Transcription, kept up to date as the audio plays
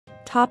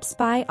Top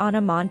spy Ana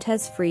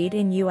Montes freed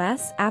in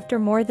U.S. after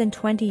more than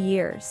 20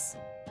 years.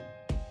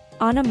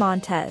 Ana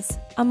Montes,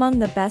 among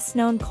the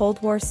best-known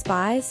Cold War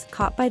spies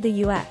caught by the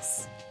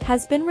U.S.,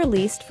 has been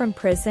released from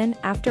prison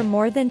after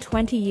more than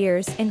 20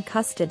 years in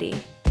custody.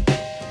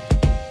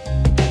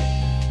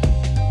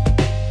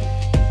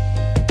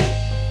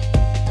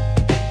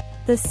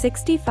 The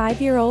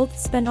 65-year-old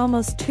spent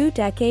almost 2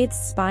 decades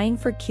spying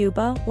for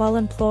Cuba while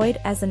employed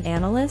as an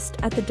analyst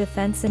at the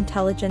Defense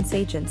Intelligence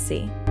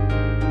Agency.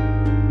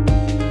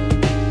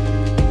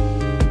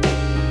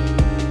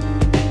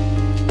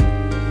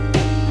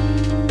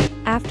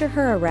 After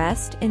her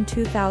arrest in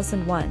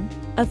 2001,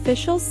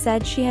 officials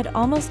said she had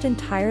almost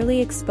entirely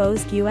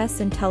exposed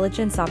U.S.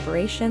 intelligence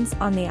operations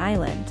on the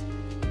island.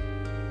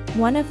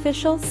 One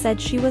official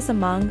said she was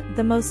among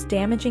the most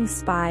damaging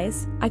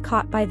spies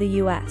caught by the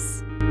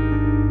U.S.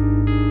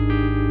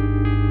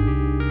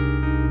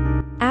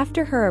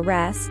 After her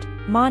arrest,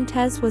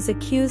 Montes was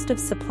accused of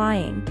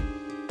supplying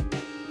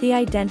the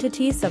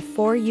identities of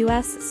 4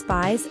 U.S.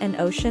 spies and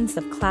oceans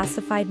of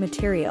classified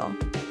material.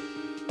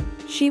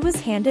 She was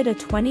handed a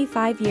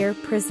 25-year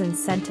prison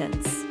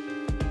sentence,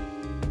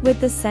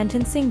 with the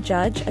sentencing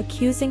judge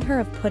accusing her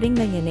of putting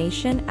the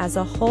nation as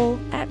a whole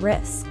at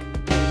risk.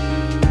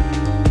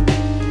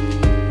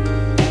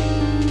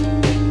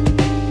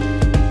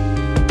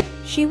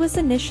 She was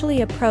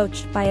initially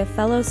approached by a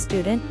fellow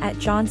student at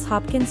Johns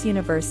Hopkins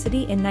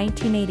University in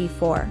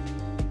 1984.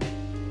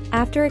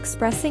 After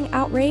expressing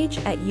outrage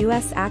at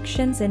U.S.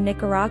 actions in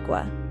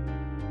Nicaragua,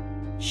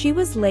 she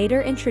was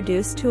later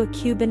introduced to a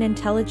Cuban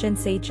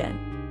intelligence agent.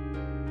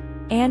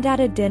 And at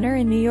a dinner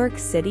in New York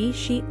City,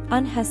 she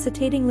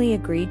unhesitatingly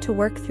agreed to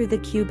work through the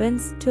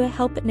Cubans to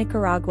help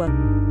Nicaragua.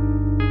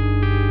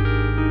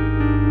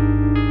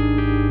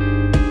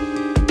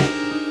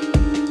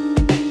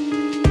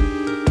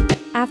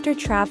 After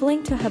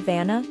traveling to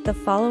Havana the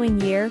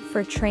following year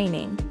for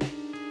training,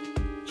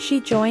 she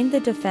joined the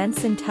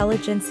Defense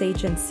Intelligence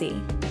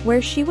Agency,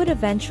 where she would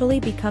eventually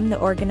become the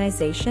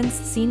organization's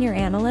senior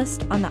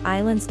analyst on the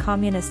island's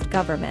communist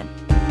government.